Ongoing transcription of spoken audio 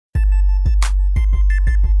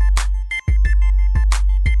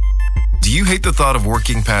Do you hate the thought of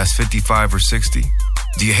working past 55 or 60?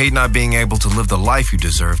 Do you hate not being able to live the life you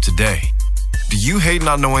deserve today? Do you hate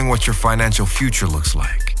not knowing what your financial future looks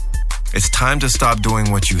like? It's time to stop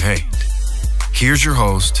doing what you hate. Here's your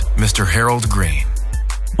host, Mr. Harold Green.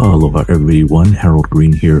 Aloha everyone, Harold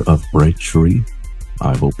Green here of Braintree.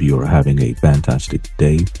 I hope you are having a fantastic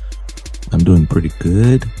day. I'm doing pretty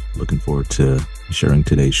good. Looking forward to sharing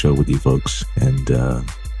today's show with you folks. And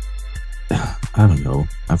I don't know,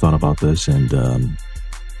 I thought about this and, I'm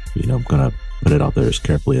going to put it out there as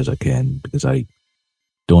carefully as I can because I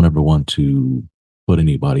don't ever want to put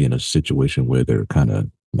anybody in a situation where they're kind of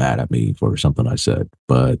mad at me for something I said.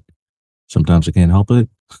 But sometimes I can't help it.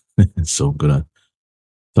 So I'm going to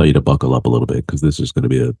tell you to buckle up a little bit because this is going to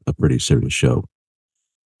be a pretty serious show.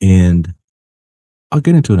 And I'll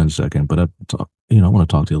get into it in a second, but I want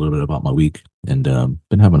to talk to you a little bit about my week. And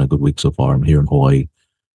been having a good week so far. I'm here in Hawaii,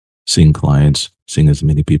 seeing clients, seeing as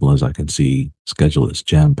many people as I can see. Schedule is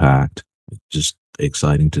jam-packed. Just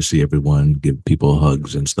exciting to see everyone, give people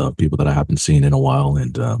hugs and stuff, people that I haven't seen in a while.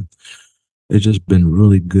 And it's just been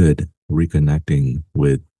really good reconnecting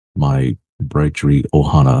with my Braintree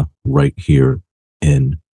Ohana right here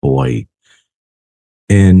in Hawaii.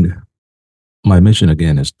 And my mission,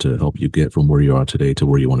 again, is to help you get from where you are today to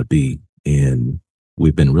where you want to be. And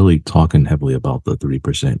we've been really talking heavily about the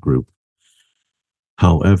 3% group.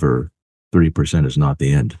 However, 3% is not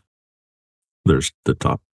the end. There's the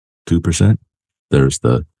top 2%. There's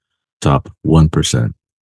the top 1%.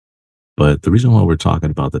 But the reason why we're talking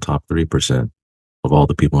about the top 3% of all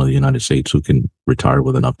the people in the United States who can retire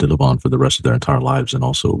with enough to live on for the rest of their entire lives and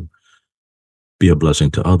also be a blessing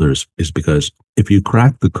to others is because if you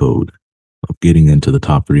crack the code of getting into the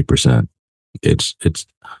top 3%, it's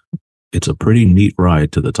a pretty neat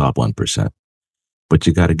ride to the top 1%. But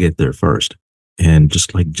you got to get there first. And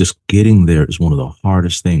just getting there is one of the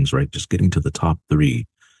hardest things, right? Just getting to the top 3,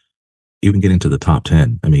 even getting to the top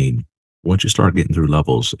 10. I mean, once you start getting through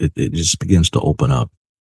levels, it just begins to open up.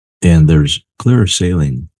 And there's clearer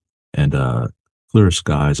sailing and clearer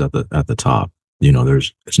skies at the top.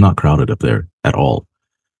 It's not crowded up there at all.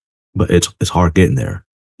 But it's hard getting there.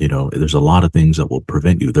 There's a lot of things that will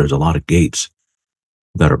prevent you. There's a lot of gates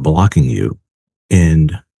that are blocking you.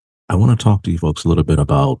 And I want to talk to you folks a little bit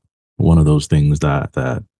about one of those things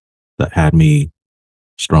that had me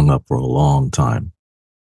strung up for a long time.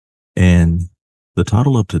 And the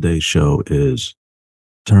title of today's show is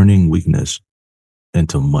Turning Weakness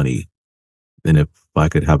into Money. And if I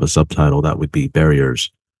could have a subtitle, that would be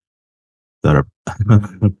barriers that are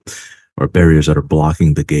or barriers that are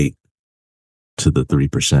blocking the gate to the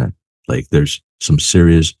 3%. Like there's some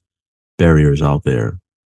serious barriers out there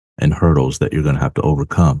and hurdles that you're going to have to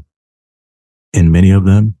overcome. And many of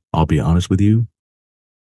them, I'll be honest with you,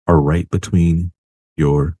 are right between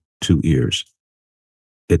your 2 ears.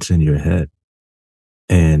 It's in your head.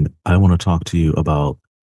 And I want to talk to you about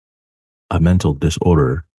a mental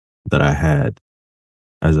disorder that I had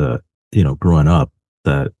as growing up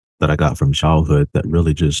that I got from childhood that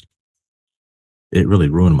really it really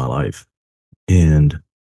ruined my life. And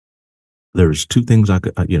there's two things I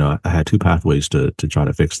had two pathways to try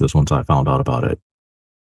to fix this once I found out about it.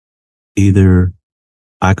 Either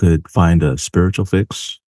I could find a spiritual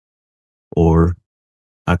fix, or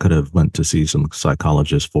I could have went to see some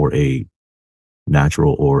psychologist for a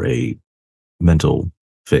natural or a mental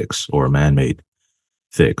fix or a man-made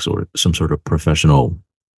fix or some sort of professional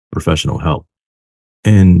help.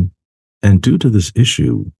 And due to this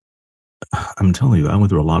issue, I'm telling you, I went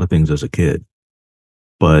through a lot of things as a kid.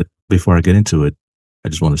 But before I get into it, I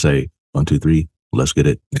just want to say 1, 2, 3, let's get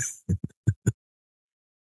it.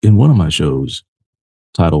 In one of my shows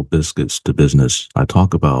titled Biscuits to Business, I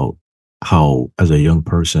talk about how as a young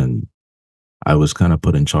person, I was kind of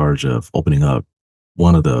put in charge of opening up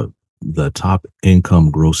one of the top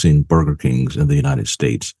income grossing Burger Kings in the United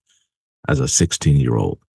States as a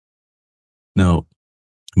 16-year-old. Now,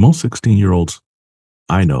 most 16-year-olds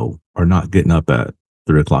I know are not getting up at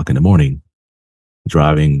 3 o'clock in the morning,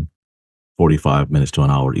 driving 45 minutes to an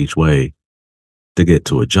hour each way to get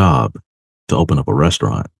to a job to open up a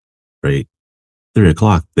restaurant, right? 3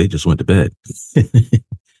 o'clock, they just went to bed.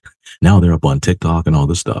 Now they're up on TikTok and all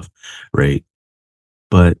this stuff, right?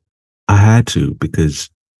 But I had to because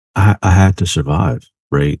I had to survive,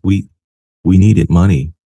 right? We needed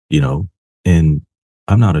money, and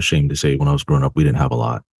I'm not ashamed to say when I was growing up, we didn't have a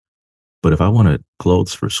lot. But if I wanted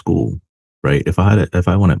clothes for school, right? If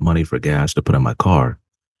I wanted money for gas to put in my car,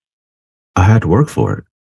 I had to work for it,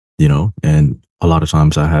 and a lot of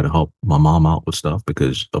times I had to help my mom out with stuff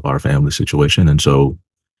because of our family situation. And so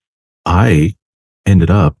I ended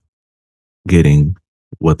up getting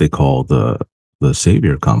what they call the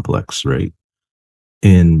savior complex, right?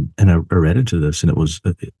 And I read into this, and it was,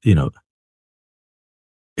 you know,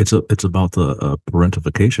 it's about the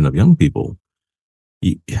parentification of young people.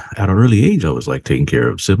 At an early age, I was like taking care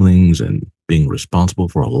of siblings and being responsible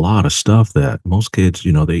for a lot of stuff that most kids,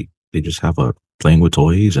 they just have a playing with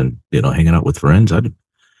toys and hanging out with friends. I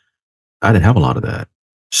didn't have a lot of that,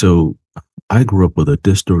 so I grew up with a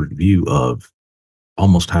distorted view of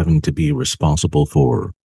almost having to be responsible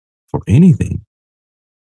for anything,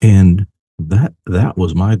 and that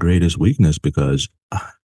was my greatest weakness because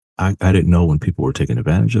I didn't know when people were taking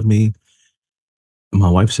advantage of me. My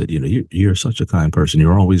wife said, you're such a kind person.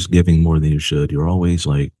 You're always giving more than you should. You're always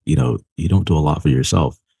like, you don't do a lot for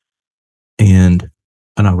yourself. And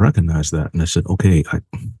I recognized that, and I said, okay,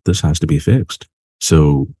 this has to be fixed.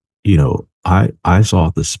 So, I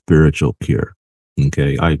saw the spiritual cure.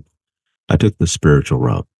 Okay, I took the spiritual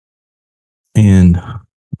route, and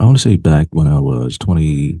I want to say back when I was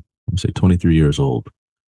 20, say 23 years old,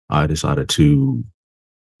 I decided to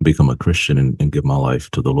become a Christian and give my life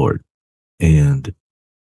to the Lord. And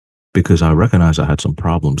because I recognized I had some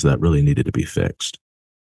problems that really needed to be fixed.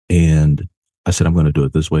 And I said, I'm going to do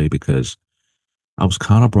it this way because I was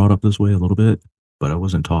kind of brought up this way a little bit, but I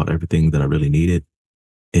wasn't taught everything that I really needed.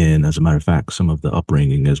 And as a matter of fact, some of the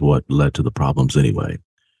upbringing is what led to the problems anyway.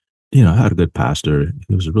 I had a good pastor.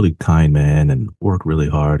 He was a really kind man and worked really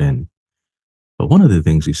hard. But one of the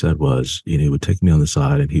things he said was, he would take me on the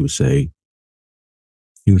side and he would say,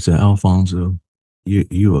 Alfonso,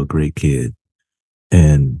 you're a great kid.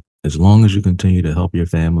 And as long as you continue to help your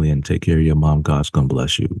family and take care of your mom, God's gonna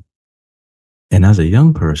bless you. And as a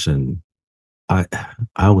young person, I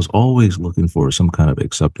I was always looking for some kind of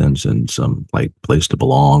acceptance and some like place to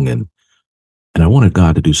belong, and I wanted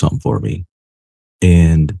God to do something for me.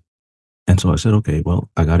 And and so I said, okay, well,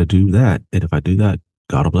 I gotta do that. And if I do that,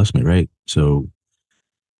 God will bless me, right? So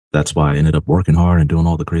that's why I ended up working hard and doing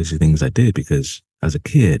all the crazy things I did because as a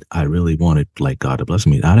kid, I really wanted like God to bless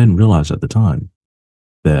me. I didn't realize at the time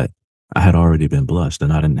that I had already been blessed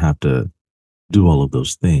and I didn't have to do all of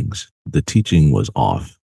those things. The teaching was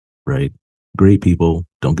off, right? Great people,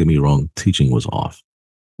 don't get me wrong, teaching was off.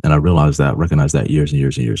 And I recognized that years and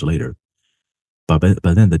years and years later. But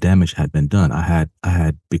then the damage had been done. I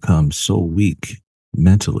had become so weak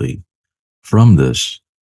mentally from this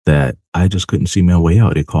that I just couldn't see my way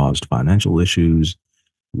out. It caused financial issues.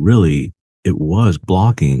 Really, it was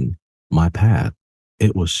blocking my path.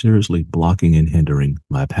 It was seriously blocking and hindering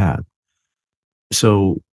my path.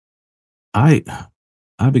 So I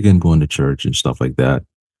I began going to church and stuff like that.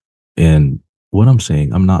 And what I'm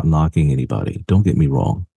saying, I'm not knocking anybody. Don't get me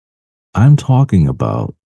wrong. I'm talking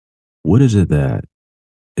about what is it that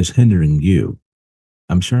is hindering you.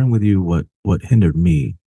 I'm sharing with you what hindered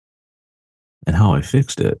me and how I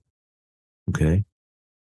fixed it. Okay.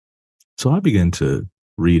 So I began to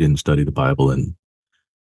read and study the Bible and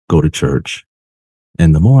go to church.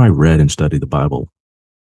 And the more I read and studied the Bible,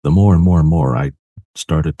 the more and more and more I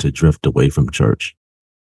started to drift away from church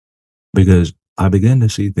because I began to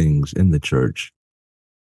see things in the church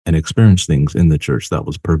and experience things in the church that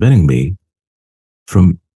was preventing me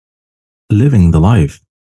from living the life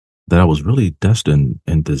that I was really destined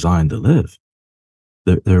and designed to live.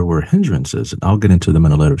 There were hindrances, and I'll get into them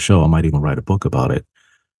in a later show. I might even write a book about it,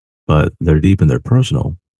 but they're deep and they're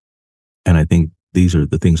personal. And I think these are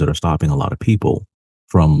the things that are stopping a lot of people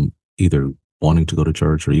from either wanting to go to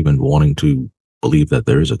church or even wanting to believe that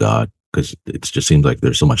there is a God, because it just seems like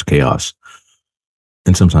there's so much chaos.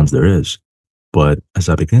 And sometimes there is. But as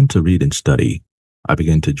I began to read and study, I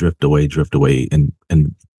began to drift away, and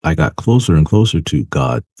I got closer and closer to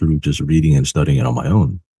God through just reading and studying it on my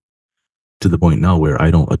own, to the point now where I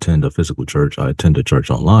don't attend a physical church. I attend a church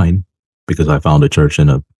online because I found a church in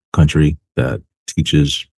a country that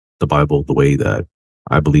teaches the Bible the way that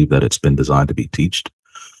I believe that it's been designed to be taught.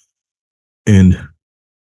 And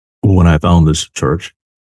when I found this church,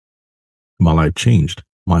 my life changed.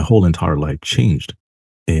 My whole entire life changed.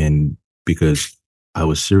 And because I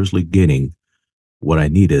was seriously getting what I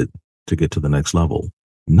needed to get to the next level,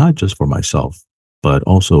 not just for myself, but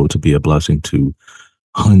also to be a blessing to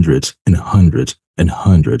hundreds and hundreds and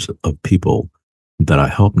hundreds of people that I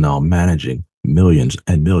help now, managing millions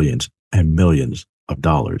and millions and millions of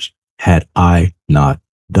dollars. Had I not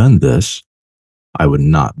done this, I would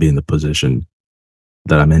not be in the position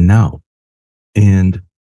that I'm in now. And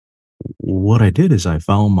what I did is I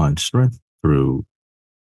found my strength through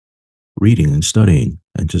reading and studying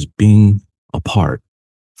and just being apart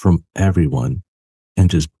from everyone and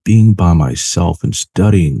just being by myself and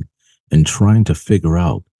studying and trying to figure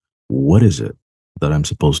out what is it that I'm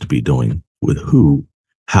supposed to be doing with who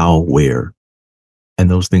how, where, and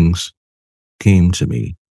those things came to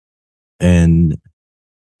me. And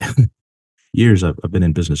I've been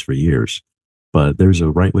in business for years, but there's a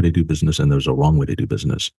right way to do business and there's a wrong way to do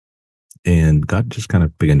business. And God just kind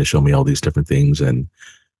of began to show me all these different things. And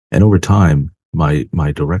over time, my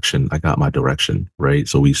direction, I got my direction, right?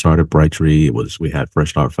 So we started Brightree. We had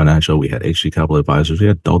Fresh Start Financial, we had HG Capital Advisors, we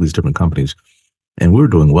had all these different companies, and we were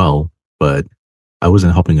doing well, but I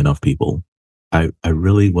wasn't helping enough people. I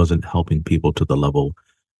really wasn't helping people to the level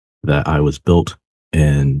that I was built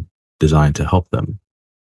and designed to help them.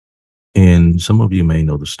 And some of you may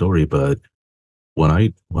know the story, but when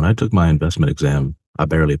I took my investment exam, I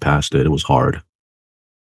barely passed it. It was hard.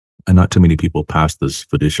 And not too many people pass this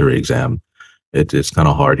fiduciary exam. It's kind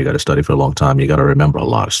of hard. You got to study for a long time. You got to remember a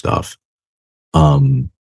lot of stuff. Um,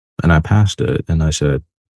 and I passed it. And I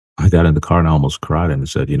got in the car and I almost cried and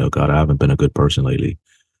said, God, I haven't been a good person lately.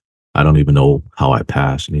 I don't even know how I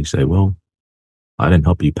passed. And he said, well, I didn't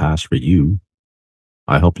help you pass for you.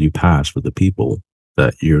 I helped you pass for the people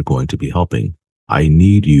that you're going to be helping. I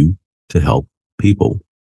need you to help people.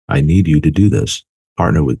 I need you to do this,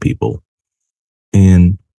 partner with people.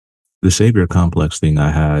 And the savior complex thing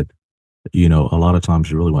I had, a lot of times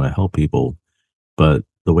you really want to help people, but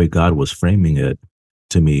the way God was framing it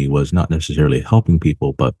to me was not necessarily helping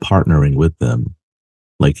people, but partnering with them.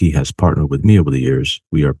 Like he has partnered with me over the years.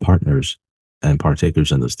 We are partners and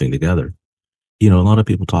partakers in this thing together. A lot of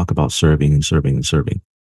people talk about serving and serving and serving.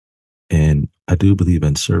 And I do believe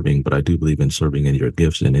in serving, but I do believe in serving in your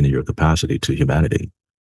gifts and in your capacity to humanity,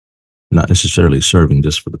 not necessarily serving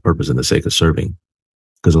just for the purpose and the sake of serving.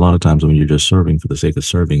 Because a lot of times when you're just serving for the sake of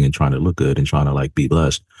serving and trying to look good and trying to like be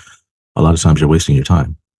blessed, a lot of times you're wasting your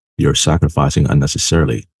time. You're sacrificing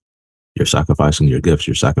unnecessarily. You're sacrificing your gifts.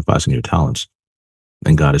 You're sacrificing your talents.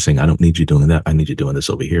 And God is saying, I don't need you doing that. I need you doing this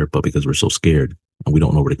over here. But because we're so scared and we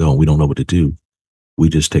don't know where to go and we don't know what to do, we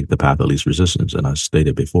just take the path of least resistance. And I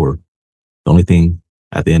stated before, the only thing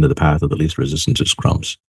at the end of the path of the least resistance is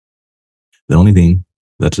crumbs. The only thing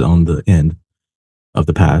that's on the end of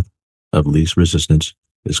the path of least resistance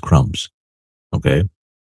is crumbs. Okay.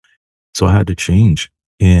 So I had to change.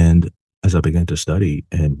 And as I began to study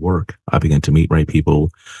and work, I began to meet right people,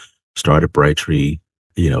 started Brightree,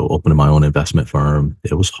 opening my own investment firm.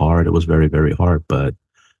 It was hard. It was very, very hard. But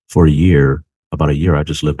for about a year, I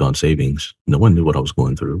just lived on savings. No one knew what I was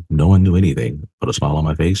going through. No one knew anything. Put a smile on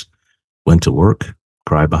my face, went to work,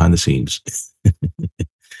 cried behind the scenes,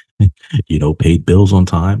 paid bills on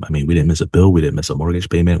time. I mean, we didn't miss a bill. We didn't miss a mortgage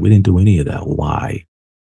payment. We didn't do any of that. Why?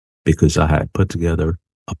 Because I had put together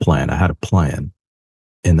a plan. I had a plan.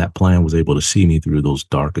 And that plan was able to see me through those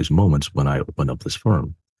darkest moments when I opened up this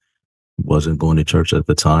firm. Wasn't going to church at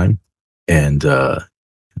the time. And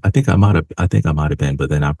I think I might have been, but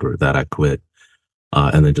then after that I quit.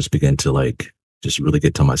 And then just began to just really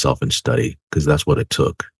get to myself and study because that's what it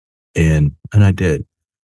took. And I did.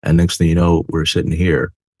 And next thing you know, we're sitting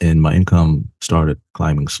here and my income started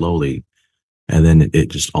climbing slowly. And then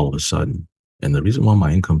it just all of a sudden, and the reason why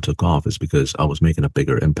my income took off is because I was making a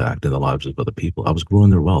bigger impact in the lives of other people. I was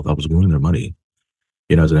growing their wealth. I was growing their money.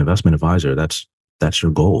 As an investment advisor, that's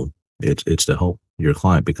your goal. It's to help your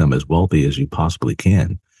client become as wealthy as you possibly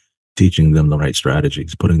can, teaching them the right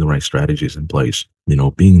strategies, putting the right strategies in place,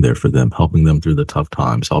 being there for them, helping them through the tough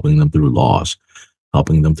times, helping them through loss,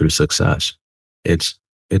 helping them through success. It's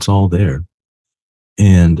all there.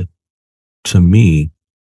 And to me,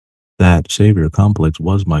 that savior complex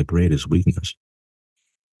was my greatest weakness.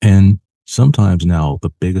 And sometimes now the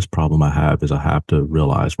biggest problem I have is I have to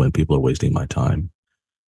realize when people are wasting my time,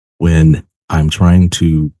 when I'm trying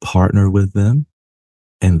to partner with them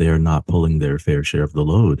and they're not pulling their fair share of the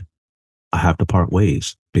load. I have to part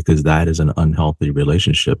ways because that is an unhealthy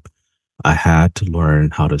relationship. I had to learn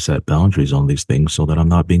how to set boundaries on these things so that I'm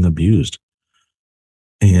not being abused.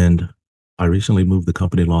 And I recently moved the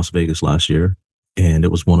company to Las Vegas last year. And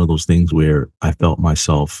it was one of those things where I felt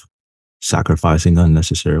myself sacrificing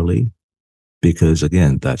unnecessarily because,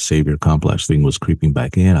 again, that savior complex thing was creeping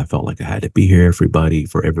back in. I felt like I had to be here for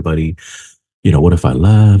everybody. What if I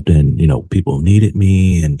left and, people needed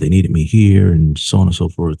me and they needed me here and so on and so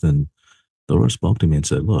forth. And the Lord spoke to me and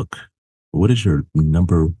said, look, what is your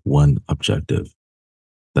number one objective?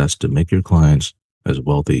 That's to make your clients as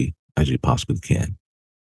wealthy as you possibly can.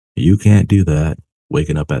 You can't do that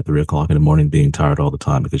waking up at 3 o'clock in the morning, being tired all the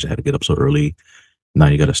time because you had to get up so early. Now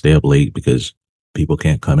you got to stay up late because people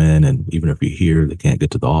can't come in. And even if you're here, they can't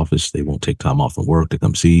get to the office. They won't take time off from work to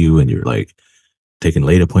come see you. And you're like taking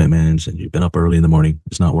late appointments and you've been up early in the morning.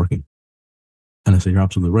 It's not working. And I said, you're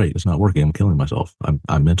absolutely right. It's not working. I'm killing myself.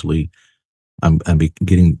 I'm mentally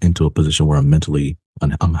getting into a position where I'm mentally,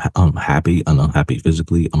 I'm unhappy. I'm unhappy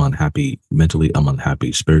physically. I'm unhappy mentally. I'm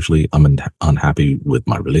unhappy spiritually. Unhappy with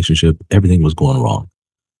my relationship. Everything was going wrong.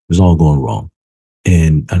 It was all going wrong.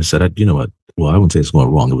 And I said, you know what? Well, I wouldn't say it's going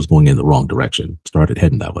wrong. It was going in the wrong direction. Started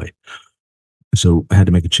heading that way. So I had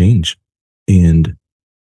to make a change. And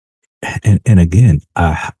again,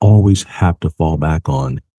 I always have to fall back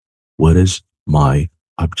on, what is my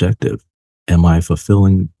objective? Am I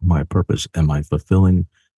fulfilling my purpose? Am I fulfilling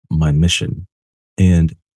my mission?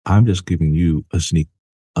 And I'm just giving you a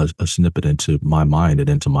snippet into my mind and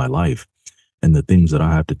into my life and the things that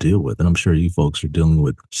I have to deal with. And I'm sure you folks are dealing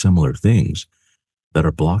with similar things that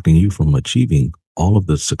are blocking you from achieving all of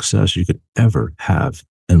the success you could ever have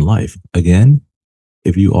in life. Again,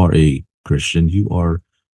 if you are a Christian, you are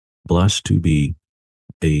blessed to be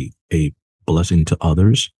a blessing to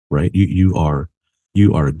others, right? You are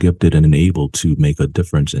gifted and enabled to make a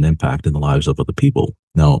difference and impact in the lives of other people.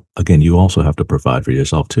 Now, again, you also have to provide for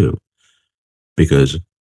yourself too, because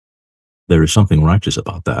there is something righteous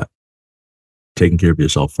about that. Taking care of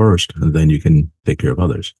yourself first, and then you can take care of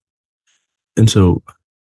others. And so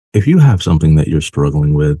if you have something that you're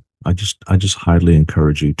struggling with, I just highly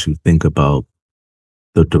encourage you to think about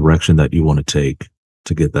the direction that you want to take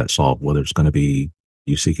to get that solved, whether it's going to be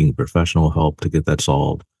you seeking professional help to get that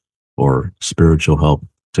solved or spiritual help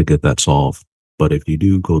to get that solved. But if you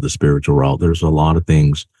do go the spiritual route, there's a lot of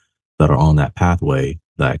things that are on that pathway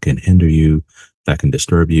that can hinder you, that can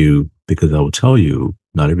disturb you, because I will tell you,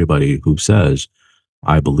 not everybody who says,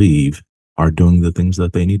 I believe, are doing the things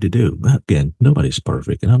that they need to do. Again, nobody's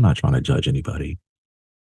perfect, and I'm not trying to judge anybody.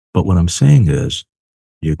 But what I'm saying is,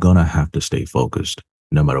 you're going to have to stay focused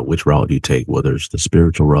no matter which route you take, whether it's the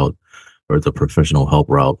spiritual route or the professional help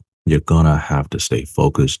route. You're going to have to stay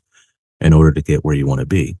focused in order to get where you want to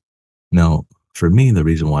be. Now, for me, the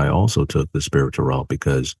reason why I also took the spiritual route,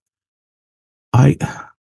 because I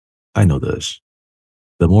know this.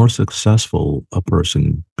 The more successful a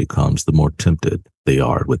person becomes, the more tempted they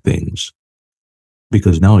are with things.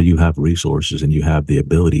 Because now you have resources and you have the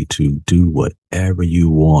ability to do whatever you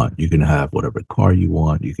want. You can have whatever car you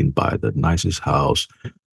want. You can buy the nicest house.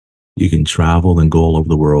 You can travel and go all over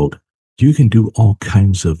the world. You can do all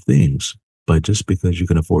kinds of things. But just because you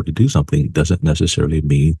can afford to do something doesn't necessarily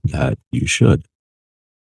mean that you should.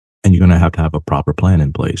 And you're going to have a proper plan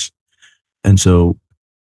in place. And so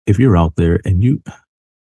if you're out there and you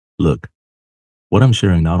look, what I'm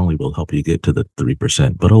sharing not only will help you get to the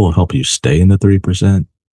 3%, but it will help you stay in the 3%.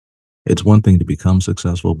 It's one thing to become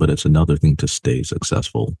successful, but it's another thing to stay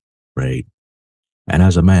successful, right? And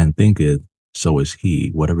as a man thinketh, so is he.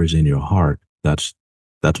 Whatever is in your heart, that's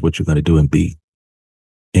what you're going to do and be.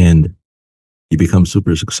 And you become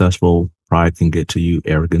super successful. Pride can get to you.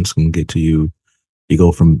 Arrogance can get to you. You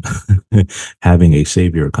go from having a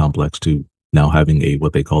savior complex to now having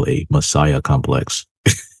what they call a messiah complex.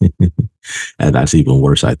 And that's even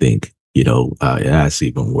worse, I think, that's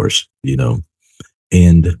even worse,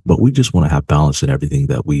 but we just want to have balance in everything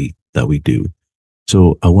that we do.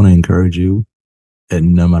 So I want to encourage you,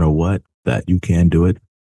 and no matter what, that you can do it.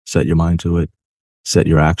 Set your mind to it, set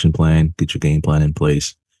your action plan, get your game plan in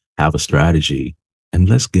place, have a strategy, and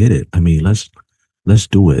let's get it. I mean, let's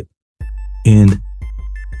do it. And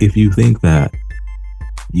if you think that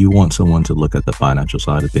you want someone to look at the financial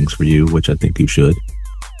side of things for you, which I think you should,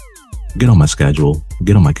 get on my schedule,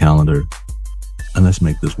 get on my calendar, and let's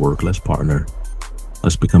make this work. Let's partner.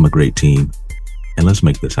 Let's become a great team, and let's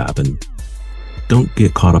make this happen. Don't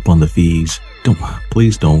get caught up on the fees.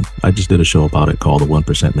 Please don't. I just did a show about it called The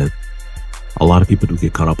 1% Myth. A lot of people do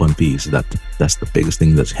get caught up on fees. That's the biggest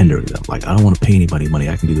thing that's hindering them. Like, I don't want to pay anybody money.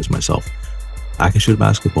 I can do this myself. I can shoot a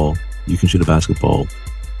basketball. You can shoot a basketball.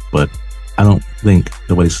 But I don't think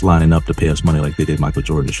nobody's lining up to pay us money like they did Michael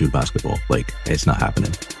Jordan to shoot a basketball. Like, it's not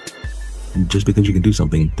happening. Just because you can do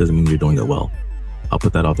something doesn't mean you're doing it well. I'll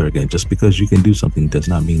put that out there again. Just because you can do something does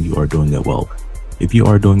not mean you are doing it well. If you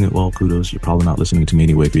are doing it well, kudos. You're probably not listening to me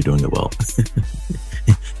anyway if you're doing it well.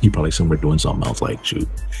 You're probably somewhere doing something else, like, shoot.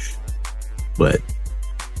 But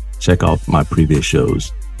check out my previous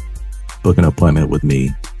shows. Book an appointment with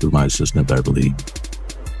me through my assistant, Beverly.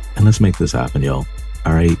 And let's make this happen, y'all.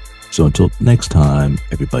 All right? So until next time,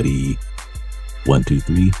 everybody, 1, 2,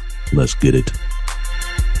 3, let's get it.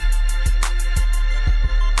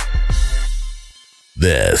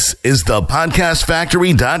 This is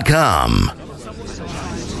thepodcastfactory.com.